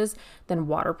lashes than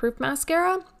waterproof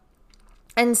mascara.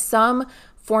 And some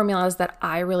formulas that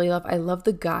I really love, I love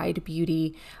the Guide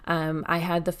Beauty. I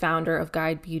had the founder of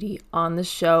Guide Beauty on the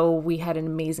show. We had an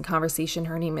amazing conversation.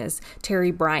 Her name is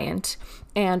Terry Bryant,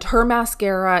 and her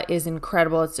mascara is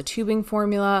incredible. It's a tubing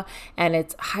formula and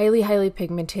it's highly, highly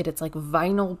pigmented. It's like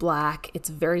vinyl black. It's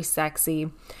very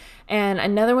sexy. And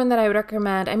another one that I would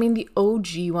recommend, the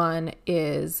OG one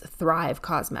is Thrive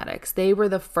Cosmetics. They were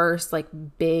the first like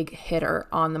big hitter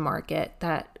on the market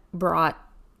that brought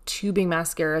tubing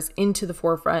mascaras into the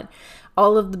forefront.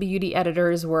 All of the beauty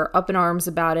editors were up in arms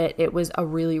about it. It was a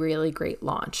really, really great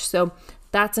launch. So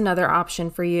that's another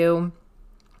option for you.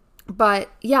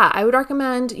 But yeah, I would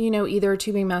recommend, either a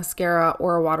tubing mascara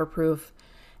or a waterproof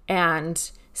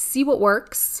and see what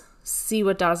works, see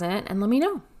what doesn't, and let me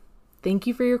know. Thank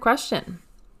you for your question.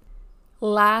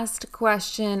 Last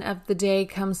question of the day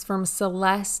comes from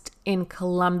Celeste in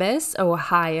Columbus,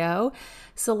 Ohio.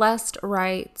 Celeste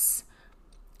writes,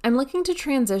 I'm looking to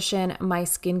transition my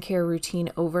skincare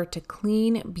routine over to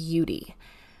clean beauty.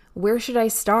 Where should I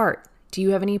start? Do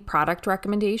you have any product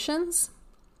recommendations?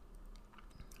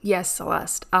 Yes,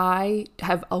 Celeste, I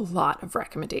have a lot of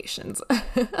recommendations.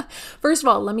 First of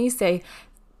all, let me say,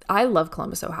 I love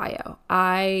Columbus, Ohio.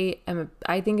 I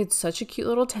think it's such a cute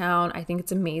little town. I think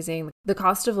it's amazing. The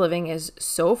cost of living is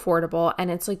so affordable and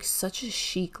it's like such a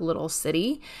chic little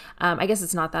city. I guess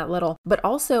it's not that little, but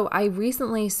also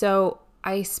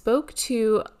I spoke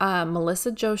to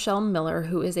Melissa Joshelle Miller,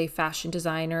 who is a fashion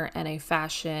designer and a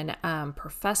fashion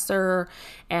professor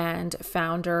and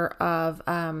founder of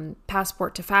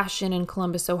Passport to Fashion in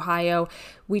Columbus, Ohio.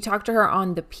 We talked to her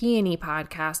on the Peony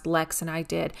podcast, Lex and I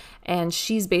did, and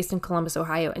she's based in Columbus,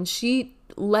 Ohio. And she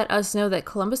let us know that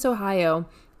Columbus, Ohio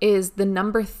is the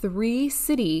number 3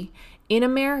 city in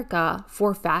America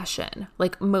for fashion,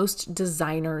 like most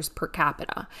designers per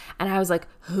capita. And I was like,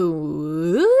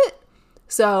 who?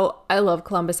 So I love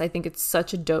Columbus. I think it's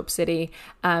such a dope city.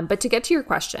 But to get to your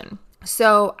question,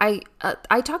 so I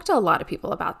talk to a lot of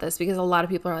people about this because a lot of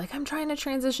people are like, I'm trying to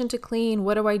transition to clean.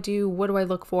 What do I do? What do I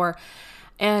look for?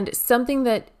 And something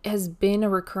that has been a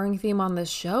recurring theme on this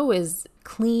show is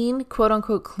clean, quote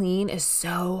unquote clean, is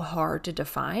so hard to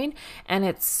define. And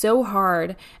it's so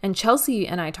hard. And Chelsea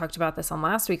and I talked about this on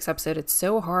last week's episode. It's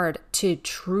so hard to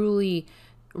truly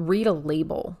read a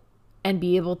label and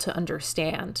be able to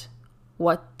understand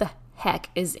what the heck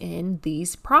is in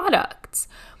these products.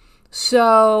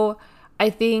 So I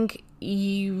think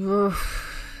this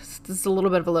is a little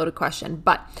bit of a loaded question,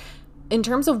 but in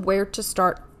terms of where to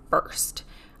start first,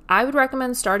 I would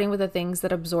recommend starting with the things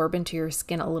that absorb into your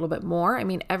skin a little bit more.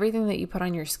 Everything that you put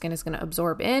on your skin is going to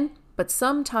absorb in, but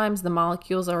sometimes the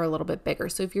molecules are a little bit bigger.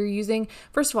 So if you're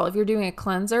doing a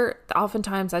cleanser,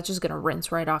 oftentimes that's just going to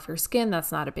rinse right off your skin.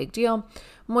 That's not a big deal.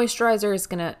 Moisturizer is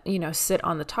going to, sit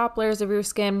on the top layers of your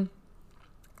skin.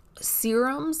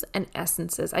 serums and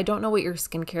essences. I don't know what your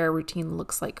skincare routine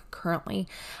looks like currently.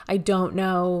 I don't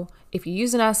know if you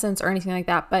use an essence or anything like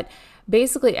that, but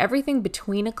basically everything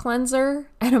between a cleanser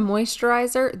and a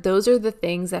moisturizer, those are the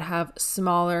things that have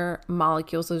smaller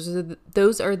molecules.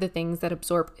 Those are the things that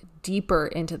absorb deeper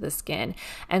into the skin.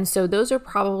 And so those are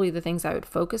probably the things I would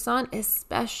focus on,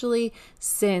 especially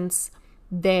since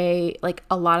they, like,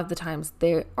 a lot of the times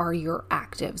they are your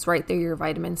actives, right? They're your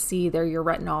vitamin C, they're your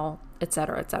retinol,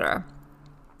 etc., etc.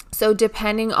 So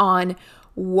depending on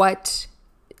what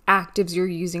actives you're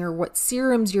using or what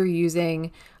serums you're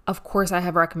using, of course, I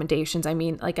have recommendations. I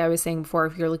mean, like I was saying before,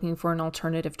 if you're looking for an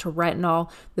alternative to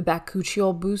retinol, the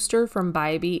Bakuchiol booster from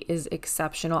Bybee is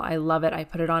exceptional. I love it. I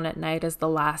put it on at night as the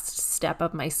last step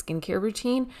of my skincare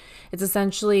routine. It's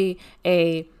essentially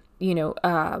Bakuchiol,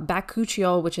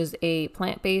 which is a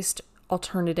plant-based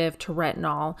alternative to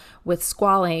retinol, with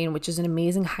squalane, which is an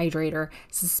amazing hydrator,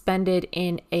 suspended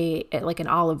in an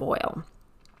olive oil.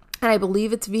 And I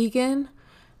believe it's vegan,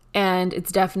 and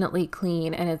it's definitely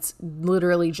clean, and it's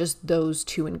literally just those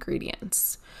two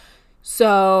ingredients.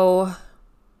 So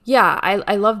yeah,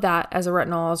 I love that as a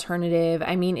retinol alternative.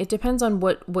 I mean, it depends on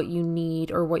what you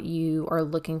need or what you are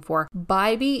looking for.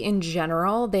 Bybee in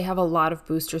general, they have a lot of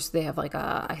boosters. They have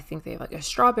I think they have a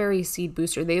strawberry seed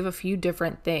booster. They have a few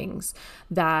different things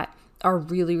that are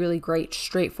really, really great,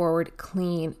 straightforward,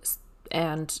 clean,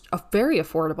 and very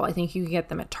affordable. I think you can get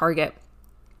them at Target.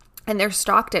 And they're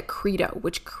stocked at Credo,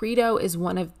 which Credo is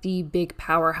one of the big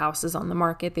powerhouses on the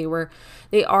market.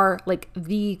 They are like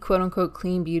the quote unquote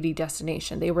clean beauty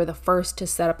destination. They were the first to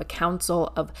set up a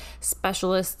council of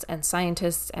specialists and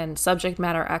scientists and subject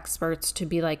matter experts to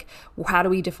be like, how do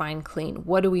we define clean?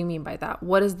 What do we mean by that?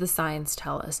 What does the science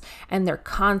tell us? And they're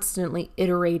constantly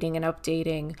iterating and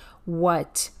updating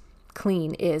what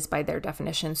clean is by their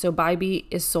definition. So Bybee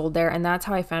is sold there, and that's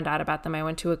how I found out about them. I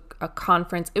went to a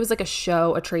conference. It was like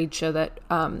a trade show that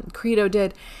Credo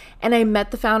did, and I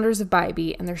met the founders of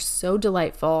Bybee, and they're so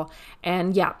delightful.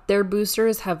 And yeah, their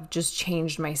boosters have just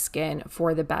changed my skin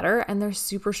for the better, and they're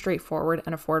super straightforward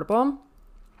and affordable.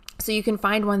 So you can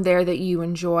find one there that you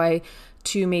enjoy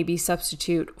to maybe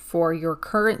substitute for your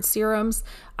current serums.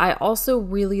 I also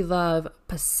really love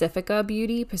Pacifica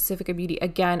Beauty. Pacifica Beauty,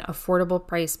 again, affordable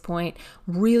price point,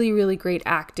 really, really great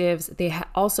actives. They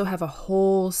also have a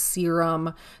whole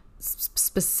serum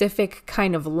specific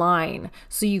kind of line.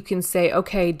 So you can say,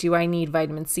 okay, do I need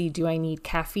vitamin C? Do I need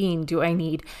caffeine? Do I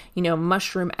need,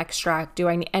 mushroom extract?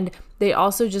 And they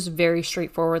also just very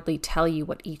straightforwardly tell you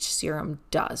what each serum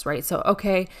does, right? So,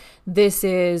 okay, this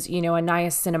is, a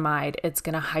niacinamide. It's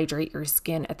going to hydrate your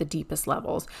skin at the deepest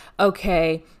levels.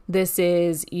 Okay, this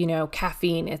is,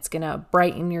 caffeine. It's going to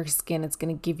brighten your skin. It's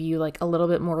going to give you like a little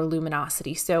bit more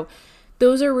luminosity. So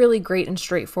those are really great and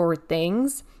straightforward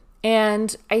things.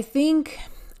 And I think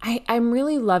I'm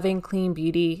really loving clean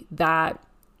beauty that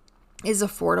is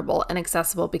affordable and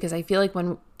accessible, because I feel like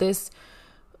when this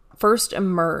first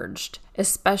emerged,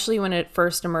 especially when it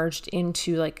first emerged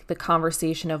into like the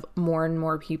conversation of more and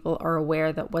more people are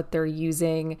aware that what they're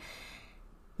using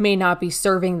may not be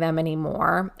serving them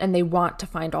anymore and they want to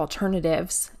find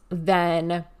alternatives,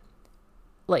 then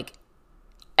like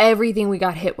everything we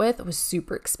got hit with was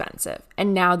super expensive.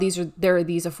 And now there are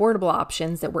these affordable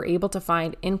options that we're able to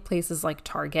find in places like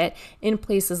Target, in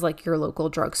places like your local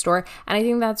drugstore. And I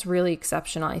think that's really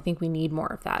exceptional. I think we need more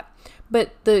of that.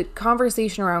 But the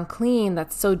conversation around clean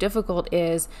that's so difficult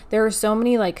is there are so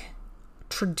many like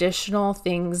traditional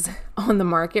things on the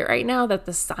market right now that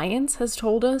the science has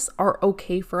told us are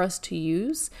okay for us to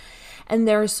use. And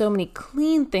there are so many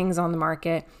clean things on the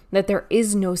market that there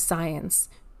is no science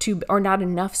or not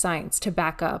enough science to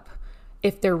back up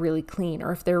if they're really clean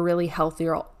or if they're really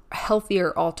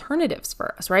healthier alternatives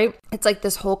for us, right? It's like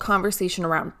this whole conversation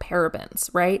around parabens,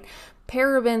 right?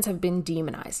 Parabens have been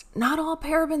demonized. Not all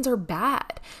parabens are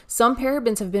bad. Some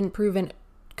parabens have been proven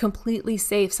completely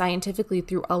safe scientifically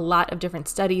through a lot of different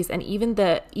studies. And even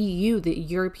the EU, the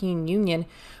European Union,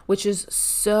 which is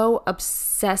so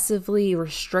obsessively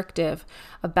restrictive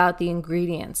about the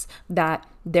ingredients that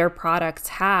their products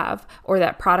have, or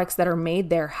that products that are made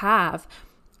there have,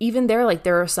 even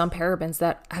there are some parabens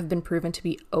that have been proven to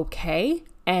be okay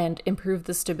and improve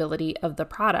the stability of the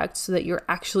product so that you're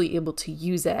actually able to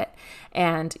use it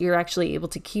and you're actually able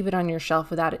to keep it on your shelf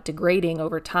without it degrading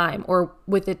over time, or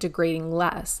with it degrading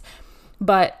less.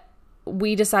 But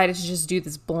we decided to just do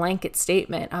this blanket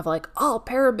statement of like, oh,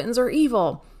 parabens are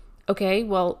evil. Okay,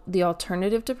 well, the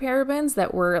alternative to parabens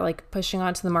that we're like pushing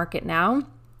onto the market now,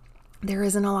 there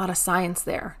isn't a lot of science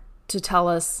there to tell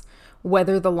us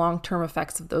whether the long-term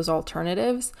effects of those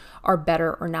alternatives are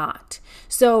better or not.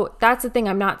 So that's the thing.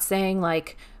 I'm not saying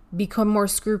like become more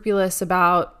scrupulous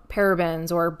about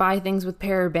parabens or buy things with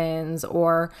parabens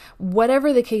or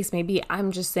whatever the case may be.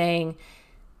 I'm just saying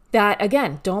that,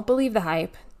 again, don't believe the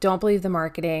hype. Don't believe the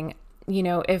marketing. You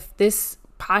know, if this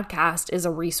podcast is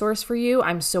a resource for you,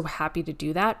 I'm so happy to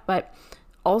do that. But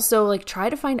also, like, try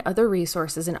to find other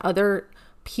resources and other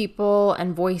people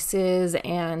and voices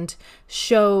and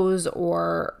shows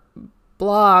or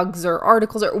blogs or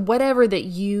articles or whatever that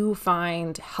you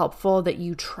find helpful, that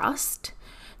you trust,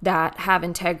 that have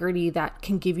integrity, that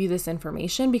can give you this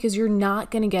information, because you're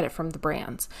not going to get it from the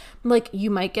brands. Like, you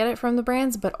might get it from the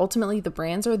brands, but ultimately the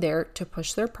brands are there to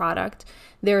push their product.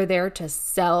 They're there to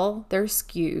sell their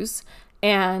SKUs,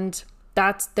 and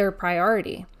that's their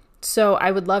priority. So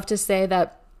I would love to say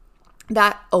that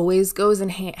always goes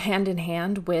hand in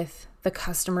hand with the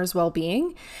customer's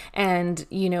well-being and,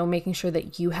 you know, making sure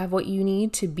that you have what you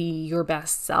need to be your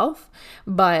best self.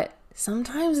 But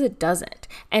sometimes it doesn't.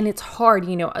 And it's hard.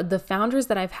 You know, the founders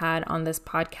that I've had on this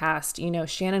podcast, you know,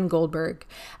 Shannon Goldberg,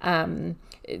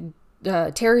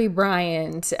 Terry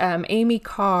Bryant, Amy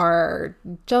Carr,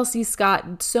 Chelsea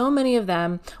Scott, so many of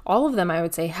them, all of them, I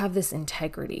would say, have this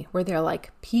integrity where they're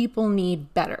like, people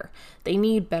need better. They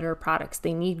need better products.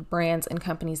 They need brands and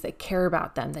companies that care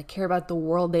about them, that care about the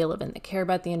world they live in, that care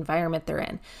about the environment they're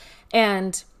in.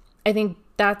 And I think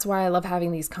that's why I love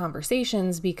having these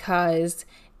conversations, because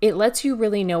it lets you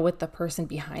really know what the person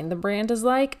behind the brand is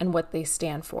like and what they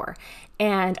stand for.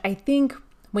 And I think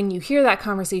when you hear that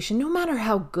conversation, no matter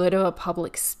how good of a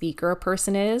public speaker a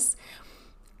person is,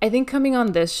 I think coming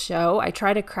on this show, I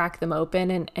try to crack them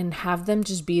open and have them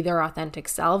just be their authentic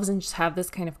selves and just have this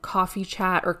kind of coffee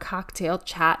chat or cocktail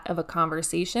chat of a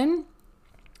conversation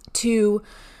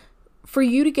for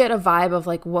you to get a vibe of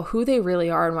like who they really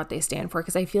are and what they stand for.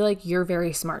 Because I feel like you're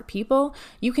very smart people.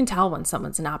 You can tell when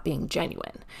someone's not being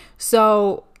genuine.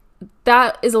 So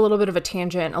that is a little bit of a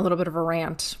tangent, a little bit of a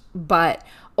rant, but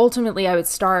ultimately I would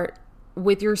start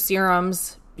with your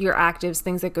serums, your actives,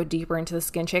 things that go deeper into the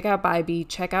skin. Check out ByBee,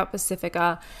 check out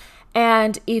Pacifica.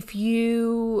 And if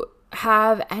you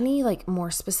have any like more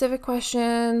specific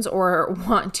questions or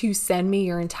want to send me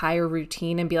your entire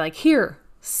routine and be like, here,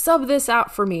 sub this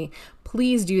out for me,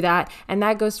 please do that. And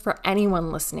that goes for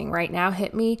anyone listening right now.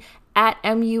 Hit me at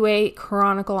MUA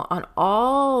Chronicle on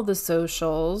all the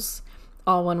socials,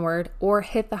 all one word, or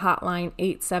hit the hotline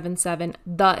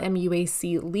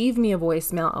 877-THE-MUAC. Leave me a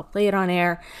voicemail. I'll play it on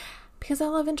air because I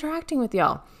love interacting with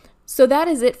y'all. So that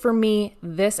is it for me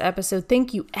this episode.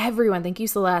 Thank you, everyone. Thank you,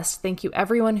 Celeste. Thank you,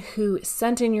 everyone who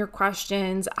sent in your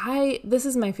questions. This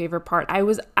is my favorite part. I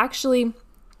was actually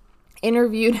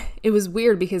interviewed. It was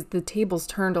weird because the tables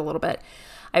turned a little bit.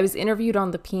 I was interviewed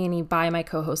on the Peony by my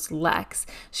co-host Lex.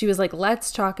 She was like,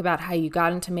 let's talk about how you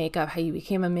got into makeup, how you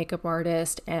became a makeup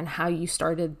artist, and how you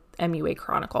started MUA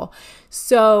Chronicle.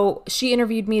 So she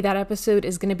interviewed me. That episode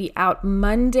is going to be out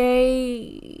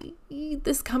Monday,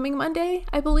 this coming Monday,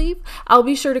 I believe. I'll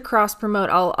be sure to cross promote.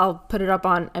 I'll put it up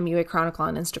on MUA Chronicle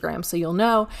on Instagram so you'll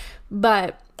know.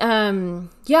 But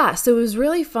yeah, so it was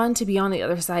really fun to be on the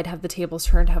other side, have the tables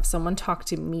turned, have someone talk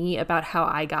to me about how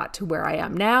I got to where I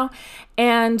am now.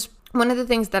 And one of the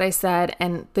things that I said,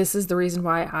 and this is the reason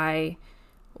why I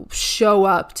show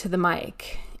up to the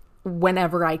mic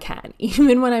whenever I can,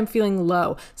 even when I'm feeling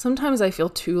low. Sometimes I feel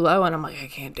too low and I'm like, I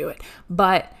can't do it.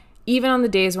 But even on the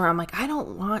days where I'm like, I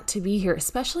don't want to be here,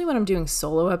 especially when I'm doing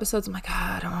solo episodes, I'm like,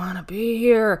 I don't want to be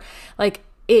here. Like,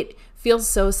 it feels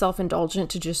so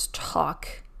self-indulgent to just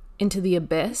talk into the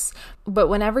abyss. But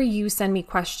whenever you send me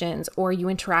questions or you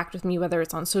interact with me, whether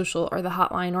it's on social or the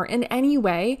hotline or in any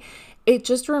way, it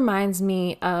just reminds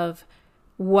me of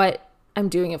what I'm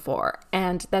doing it for,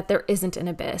 and that there isn't an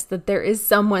abyss, that there is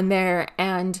someone there,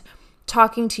 and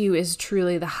talking to you is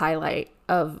truly the highlight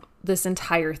of this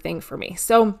entire thing for me.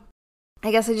 So I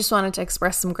guess I just wanted to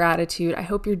express some gratitude. I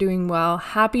hope you're doing well.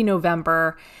 Happy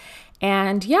November.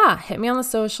 And yeah, hit me on the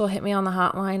social, hit me on the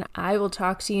hotline. I will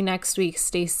talk to you next week.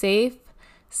 Stay safe,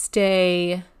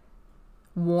 stay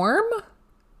warm.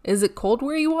 Is it cold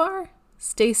where you are?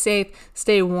 Stay safe,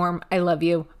 stay warm. I love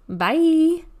you.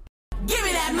 Bye. Give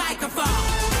me that microphone.